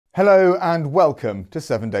Hello and welcome to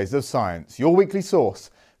 7 Days of Science, your weekly source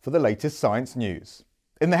for the latest science news.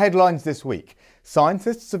 In the headlines this week,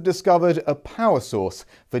 scientists have discovered a power source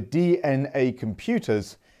for DNA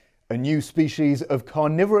computers, a new species of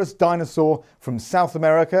carnivorous dinosaur from South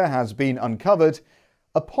America has been uncovered,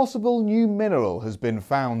 a possible new mineral has been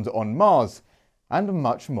found on Mars, and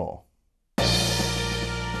much more.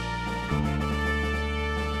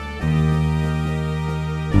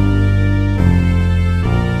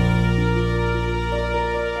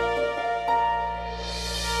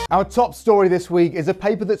 Our top story this week is a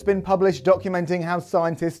paper that's been published documenting how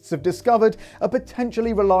scientists have discovered a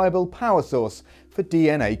potentially reliable power source for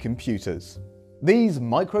DNA computers. These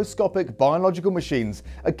microscopic biological machines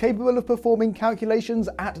are capable of performing calculations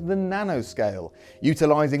at the nanoscale,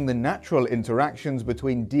 utilising the natural interactions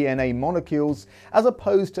between DNA molecules as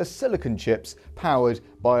opposed to silicon chips powered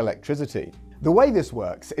by electricity. The way this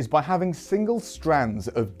works is by having single strands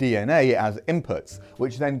of DNA as inputs,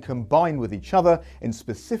 which then combine with each other in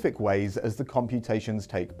specific ways as the computations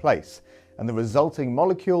take place, and the resulting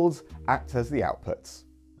molecules act as the outputs.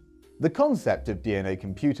 The concept of DNA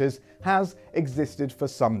computers has existed for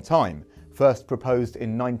some time, first proposed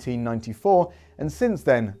in 1994, and since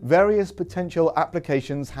then various potential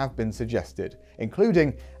applications have been suggested,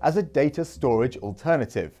 including as a data storage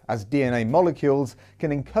alternative, as DNA molecules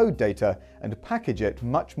can encode data and package it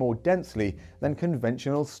much more densely than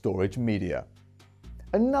conventional storage media.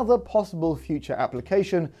 Another possible future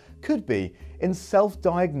application could be in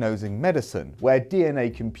self-diagnosing medicine, where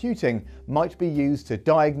DNA computing might be used to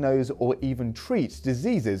diagnose or even treat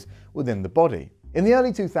diseases within the body. In the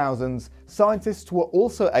early 2000s, scientists were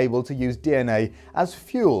also able to use DNA as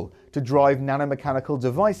fuel to drive nanomechanical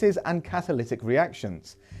devices and catalytic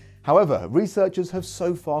reactions. However, researchers have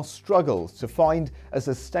so far struggled to find a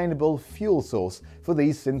sustainable fuel source for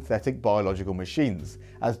these synthetic biological machines,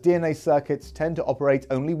 as DNA circuits tend to operate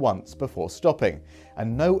only once before stopping,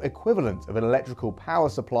 and no equivalent of an electrical power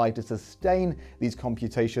supply to sustain these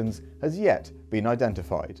computations has yet been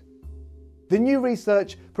identified. The new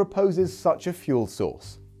research proposes such a fuel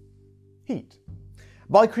source: heat.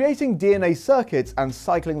 By creating DNA circuits and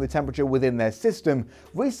cycling the temperature within their system,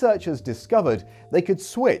 researchers discovered they could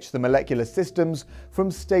switch the molecular systems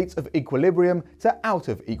from states of equilibrium to out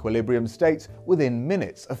of equilibrium states within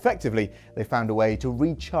minutes. Effectively, they found a way to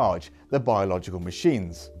recharge the biological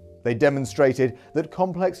machines. They demonstrated that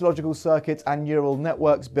complex logical circuits and neural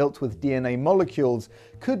networks built with DNA molecules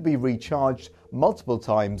could be recharged multiple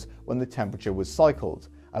times when the temperature was cycled,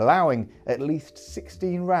 allowing at least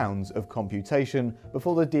 16 rounds of computation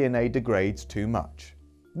before the DNA degrades too much.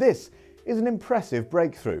 This is an impressive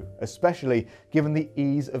breakthrough, especially given the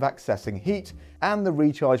ease of accessing heat, and the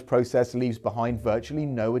recharge process leaves behind virtually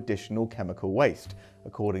no additional chemical waste,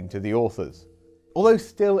 according to the authors. Although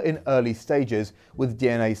still in early stages, with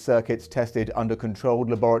DNA circuits tested under controlled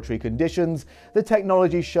laboratory conditions, the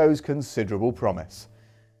technology shows considerable promise.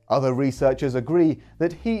 Other researchers agree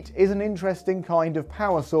that heat is an interesting kind of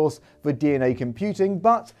power source for DNA computing,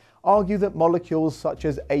 but argue that molecules such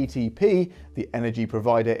as ATP, the energy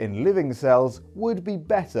provider in living cells, would be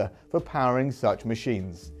better for powering such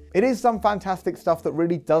machines. It is some fantastic stuff that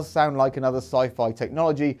really does sound like another sci-fi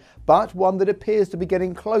technology, but one that appears to be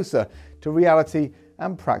getting closer to reality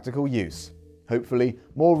and practical use. Hopefully,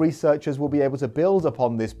 more researchers will be able to build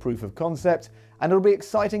upon this proof of concept, and it'll be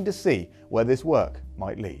exciting to see where this work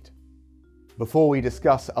might lead. Before we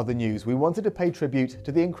discuss other news, we wanted to pay tribute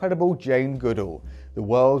to the incredible Jane Goodall, the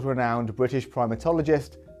world-renowned British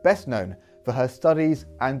primatologist, best known for her studies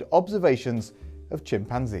and observations of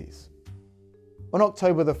chimpanzees. On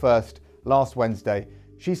October the 1st, last Wednesday,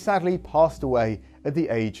 she sadly passed away at the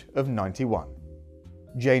age of 91.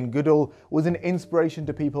 Jane Goodall was an inspiration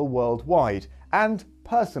to people worldwide, and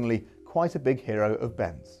personally quite a big hero of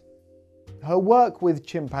Ben's. Her work with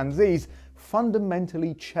chimpanzees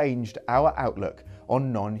fundamentally changed our outlook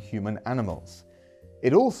on non-human animals.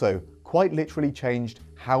 It also quite literally changed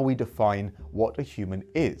how we define what a human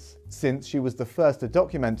is, since she was the first to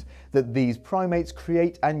document that these primates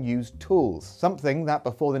create and use tools, something that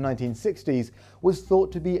before the 1960s was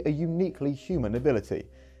thought to be a uniquely human ability,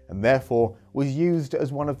 and therefore was used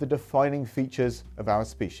as one of the defining features of our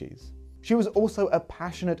species. She was also a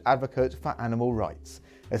passionate advocate for animal rights,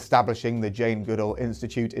 establishing the Jane Goodall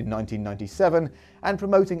Institute in 1997 and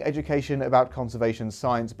promoting education about conservation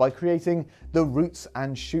science by creating the Roots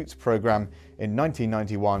and Shoots program in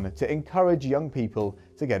 1991 to encourage young people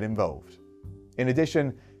to get involved. In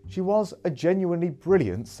addition, she was a genuinely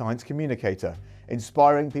brilliant science communicator,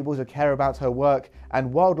 inspiring people to care about her work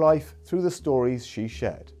and wildlife through the stories she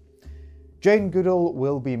shared. Jane Goodall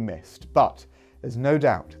will be missed, but there's no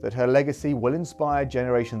doubt that her legacy will inspire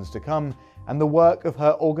generations to come, and the work of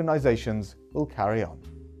her organisations will carry on.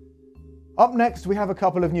 Up next, we have a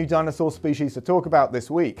couple of new dinosaur species to talk about this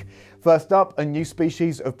week. First up, a new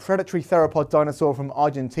species of predatory theropod dinosaur from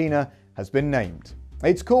Argentina has been named.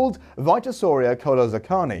 It's called Vitosaura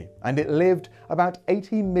colozacani, and it lived about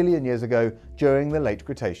 80 million years ago during the late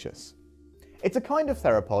Cretaceous. It's a kind of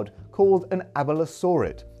theropod called an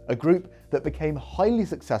Abelisaurid, a group that became highly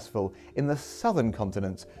successful in the southern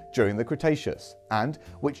continent during the Cretaceous, and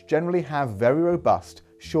which generally have very robust,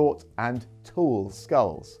 short and tall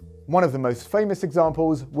skulls. One of the most famous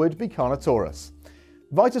examples would be Carnotaurus.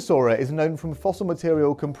 Vitosaura is known from fossil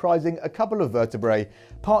material comprising a couple of vertebrae,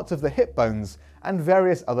 parts of the hip bones, and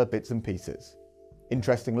various other bits and pieces.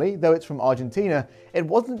 Interestingly, though it's from Argentina, it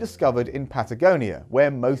wasn't discovered in Patagonia,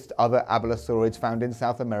 where most other Abelisaurids found in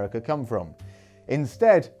South America come from.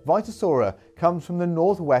 Instead, Vitosaura comes from the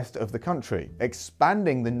northwest of the country,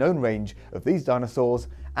 expanding the known range of these dinosaurs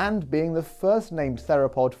and being the first named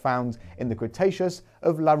theropod found in the Cretaceous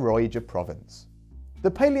of La Rioja province.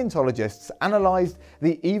 The paleontologists analysed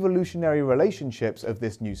the evolutionary relationships of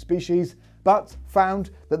this new species, but found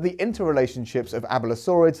that the interrelationships of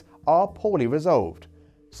Abelisaurids are poorly resolved.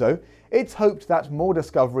 So, it's hoped that more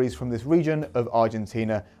discoveries from this region of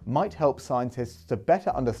Argentina might help scientists to better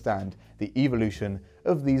understand the evolution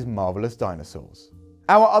of these marvellous dinosaurs.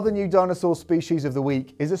 Our other new dinosaur species of the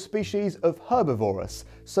week is a species of herbivorous,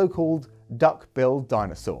 so-called duck-billed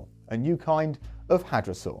dinosaur, a new kind of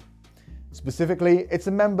hadrosaur. Specifically, it's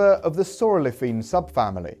a member of the Saurolophine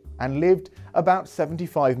subfamily and lived about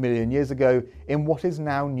 75 million years ago in what is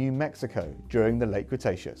now New Mexico during the late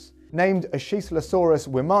Cretaceous. Named Ahshislesaurus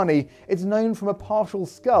wimani, it's known from a partial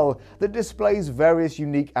skull that displays various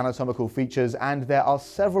unique anatomical features, and there are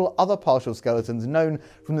several other partial skeletons known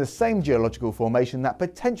from the same geological formation that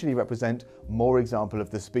potentially represent more examples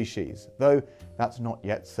of the species, though that's not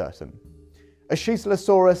yet certain.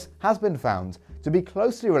 Ahshislesaurus has been found to be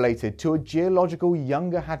closely related to a geological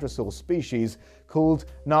younger hadrosaur species called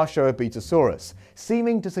Vitosaurus,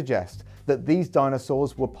 seeming to suggest that these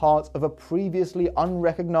dinosaurs were part of a previously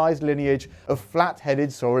unrecognized lineage of flat-headed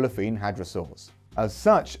Saurolophine hadrosaurs. As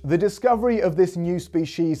such, the discovery of this new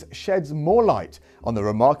species sheds more light on the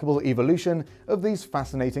remarkable evolution of these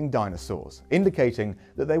fascinating dinosaurs, indicating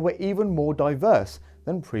that they were even more diverse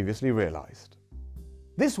than previously realized.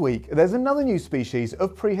 This week, there's another new species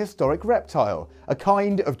of prehistoric reptile, a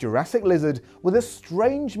kind of Jurassic lizard with a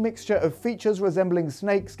strange mixture of features resembling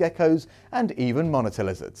snakes, geckos, and even monitor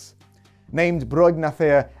lizards. Named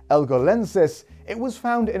Breugnathair elgolensis, it was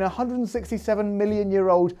found in 167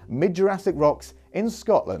 million-year-old mid-Jurassic rocks in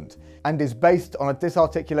Scotland, and is based on a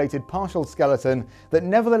disarticulated partial skeleton that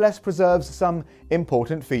nevertheless preserves some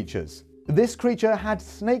important features. This creature had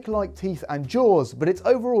snake-like teeth and jaws, but its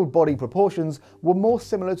overall body proportions were more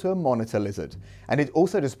similar to a monitor lizard, and it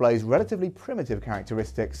also displays relatively primitive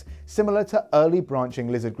characteristics similar to early branching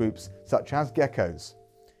lizard groups such as geckos.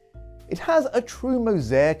 It has a true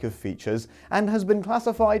mosaic of features and has been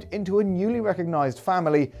classified into a newly recognized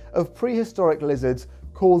family of prehistoric lizards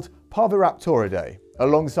called Parviraptoridae,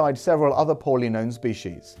 alongside several other poorly known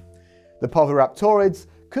species. The Parviraptorids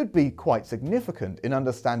could be quite significant in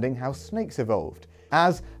understanding how snakes evolved,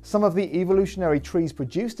 as some of the evolutionary trees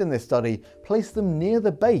produced in this study place them near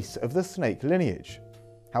the base of the snake lineage.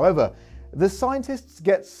 However, the scientists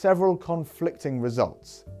get several conflicting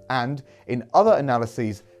results, and in other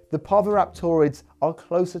analyses, the Parviraptorids are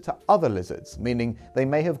closer to other lizards, meaning they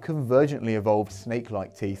may have convergently evolved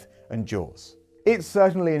snake-like teeth and jaws. It's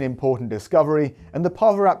certainly an important discovery, and the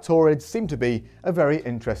Parviraptorids seem to be a very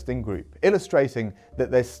interesting group, illustrating that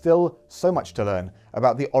there's still so much to learn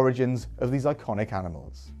about the origins of these iconic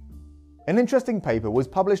animals. An interesting paper was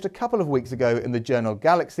published a couple of weeks ago in the journal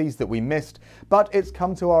Galaxies that we missed, but it's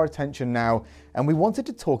come to our attention now, and we wanted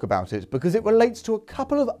to talk about it because it relates to a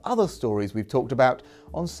couple of other stories we've talked about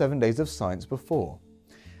on 7 Days of Science before.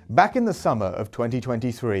 Back in the summer of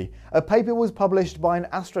 2023, a paper was published by an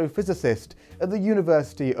astrophysicist at the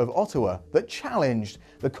University of Ottawa that challenged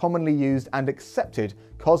the commonly used and accepted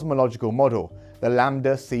cosmological model, the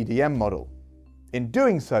Lambda-CDM model. In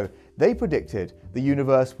doing so, they predicted the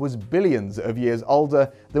universe was billions of years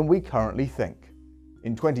older than we currently think.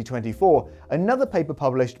 In 2024, another paper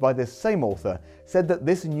published by this same author said that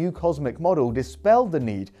this new cosmic model dispelled the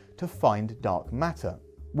need to find dark matter.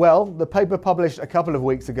 Well, the paper published a couple of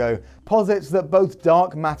weeks ago posits that both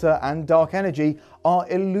dark matter and dark energy are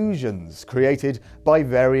illusions created by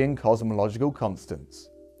varying cosmological constants.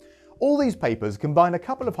 All these papers combine a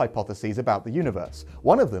couple of hypotheses about the universe,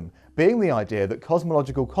 one of them being the idea that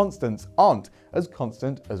cosmological constants aren't as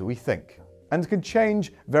constant as we think. and can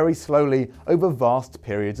change very slowly over vast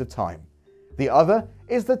periods of time. The other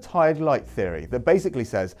is the tired light theory that basically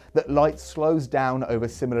says that light slows down over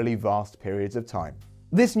similarly vast periods of time.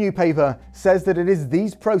 This new paper says that it is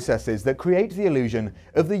these processes that create the illusion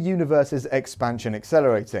of the universe's expansion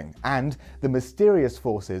accelerating, and the mysterious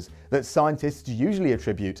forces that scientists usually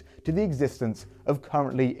attribute to the existence of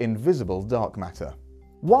currently invisible dark matter.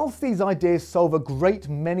 Whilst these ideas solve a great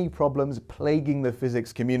many problems plaguing the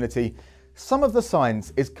physics community, some of the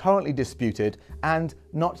science is currently disputed and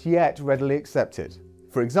not yet readily accepted.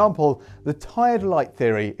 For example, the tired light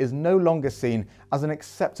theory is no longer seen as an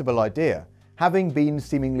acceptable idea, having been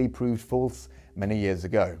seemingly proved false many years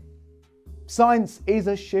ago. Science is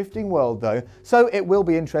a shifting world though, so it will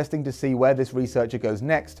be interesting to see where this researcher goes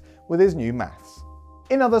next with his new maths.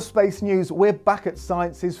 In other space news, we're back at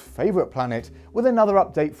science's favourite planet with another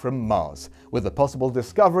update from Mars, with the possible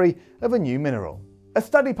discovery of a new mineral. A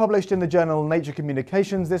study published in the journal Nature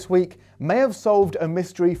Communications this week may have solved a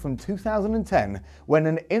mystery from 2010 when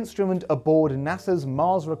an instrument aboard NASA's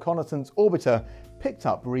Mars Reconnaissance Orbiter picked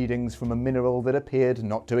up readings from a mineral that appeared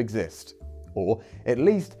not to exist. Or, at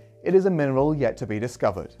least, it is a mineral yet to be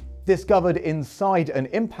discovered. Discovered inside an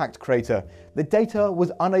impact crater, the data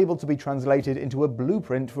was unable to be translated into a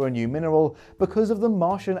blueprint for a new mineral because of the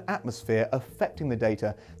Martian atmosphere affecting the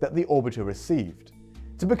data that the orbiter received.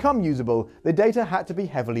 To become usable, the data had to be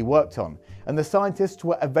heavily worked on, and the scientists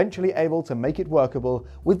were eventually able to make it workable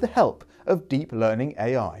with the help of deep learning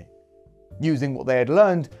AI. Using what they had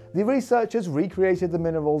learned, the researchers recreated the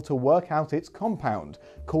mineral to work out its compound,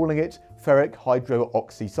 calling it ferric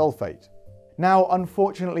hydroxysulfate. Now,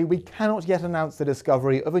 unfortunately, we cannot yet announce the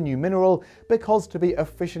discovery of a new mineral because to be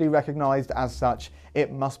officially recognized as such,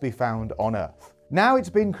 it must be found on Earth. Now it's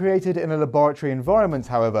been created in a laboratory environment,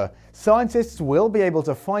 however, scientists will be able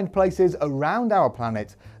to find places around our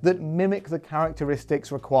planet that mimic the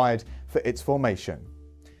characteristics required for its formation.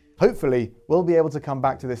 Hopefully, we'll be able to come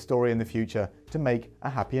back to this story in the future to make a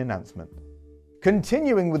happy announcement.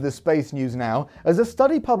 Continuing with the space news now, as a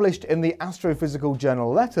study published in the astrophysical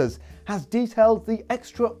journal Letters has detailed the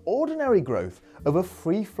extraordinary growth of a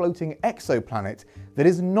free-floating exoplanet that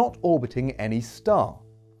is not orbiting any star.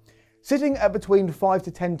 Sitting at between 5 to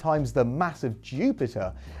 10 times the mass of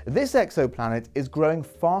Jupiter, this exoplanet is growing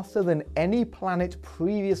faster than any planet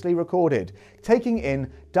previously recorded, taking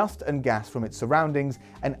in dust and gas from its surroundings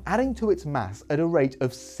and adding to its mass at a rate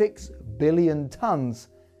of 6 billion tons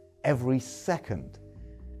every second.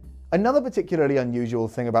 Another particularly unusual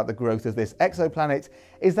thing about the growth of this exoplanet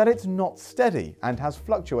is that it's not steady and has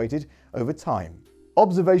fluctuated over time.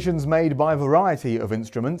 Observations made by a variety of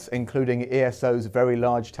instruments, including ESO's Very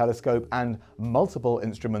Large Telescope and multiple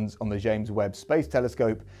instruments on the James Webb Space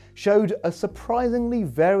Telescope, showed a surprisingly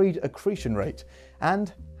varied accretion rate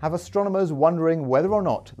and have astronomers wondering whether or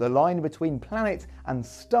not the line between planet and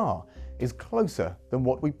star is closer than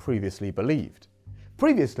what we previously believed.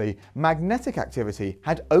 Previously, magnetic activity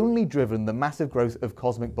had only driven the massive growth of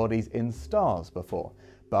cosmic bodies in stars before,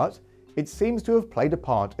 but it seems to have played a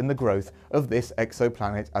part in the growth of this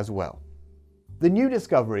exoplanet as well. The new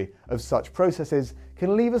discovery of such processes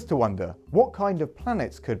can leave us to wonder what kind of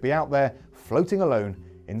planets could be out there floating alone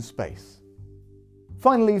in space.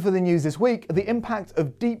 Finally, for the news this week, the impact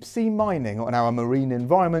of deep-sea mining on our marine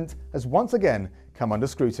environment has once again come under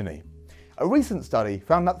scrutiny. A recent study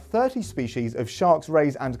found that 30 species of sharks,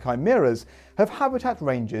 rays and chimeras have habitat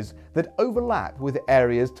ranges that overlap with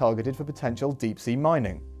areas targeted for potential deep-sea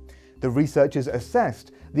mining. The researchers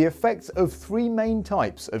assessed the effects of three main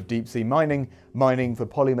types of deep-sea mining: mining for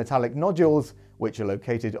polymetallic nodules, which are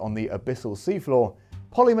located on the abyssal seafloor,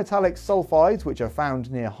 polymetallic sulfides, which are found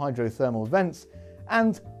near hydrothermal vents,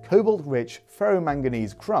 and cobalt-rich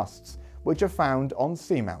ferromanganese crusts, which are found on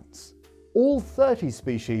seamounts. All 30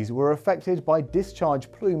 species were affected by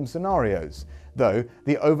discharge plume scenarios, though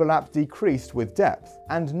the overlap decreased with depth,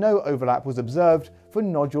 and no overlap was observed for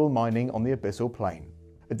nodule mining on the abyssal plain.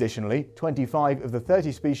 Additionally, 25 of the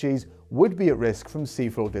 30 species would be at risk from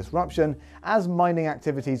seafloor disruption, as mining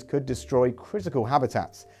activities could destroy critical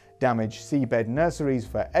habitats, damage seabed nurseries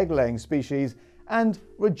for egg-laying species, and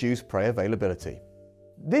reduce prey availability.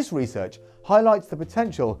 This research highlights the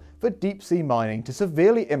potential for deep-sea mining to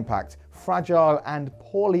severely impact fragile and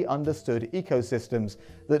poorly understood ecosystems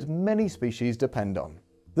that many species depend on.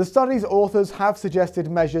 The study's authors have suggested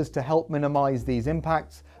measures to help minimize these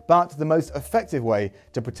impacts, but the most effective way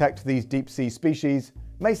to protect these deep-sea species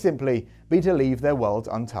may simply be to leave their worlds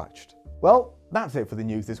untouched. Well, that's it for the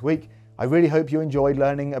news this week. I really hope you enjoyed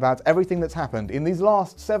learning about everything that's happened in these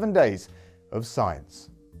last 7 days of science.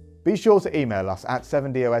 Be sure to email us at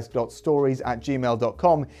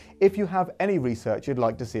 7dos.stories@gmail.com if you have any research you'd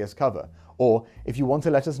like to see us cover, or if you want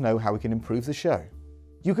to let us know how we can improve the show.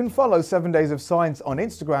 You can follow 7 Days of Science on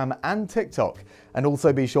Instagram and TikTok, and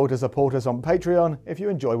also be sure to support us on Patreon if you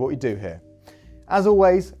enjoy what we do here. As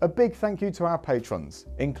always, a big thank you to our patrons,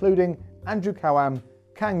 including Andrew Kawam,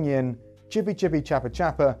 Kang Yin, Chippy Chippy Chappa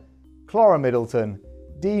Chappa, Clara Middleton,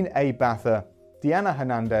 Dean A. Bather, Deanna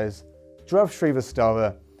Hernandez, Druv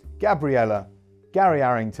Shrivastava, Gabriella, Gary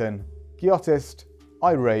Arrington, Giotist,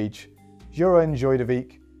 iRage, Juran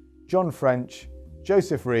Joydovic, John French,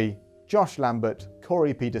 Joseph Ree, Josh Lambert,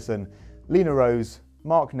 Corey Peterson, Lena Rose,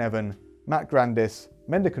 Mark Nevin, Matt Grandis,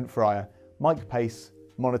 Mendicant Fryer, Mike Pace,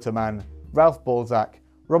 Monitor Man, Ralph Balzac,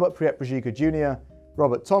 Robert Prietbrzyka Jr.,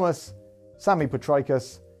 Robert Thomas, Sammy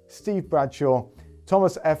Petraikas, Steve Bradshaw,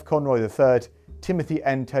 Thomas F. Conroy III, Timothy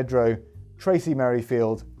N. Tedrow, Tracy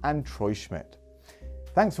Merrifield, and Troy Schmidt.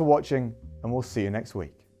 Thanks for watching, and we'll see you next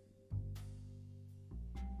week.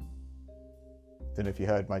 Don't know if you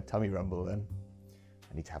heard my tummy rumble then.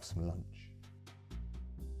 I need to have some lunch.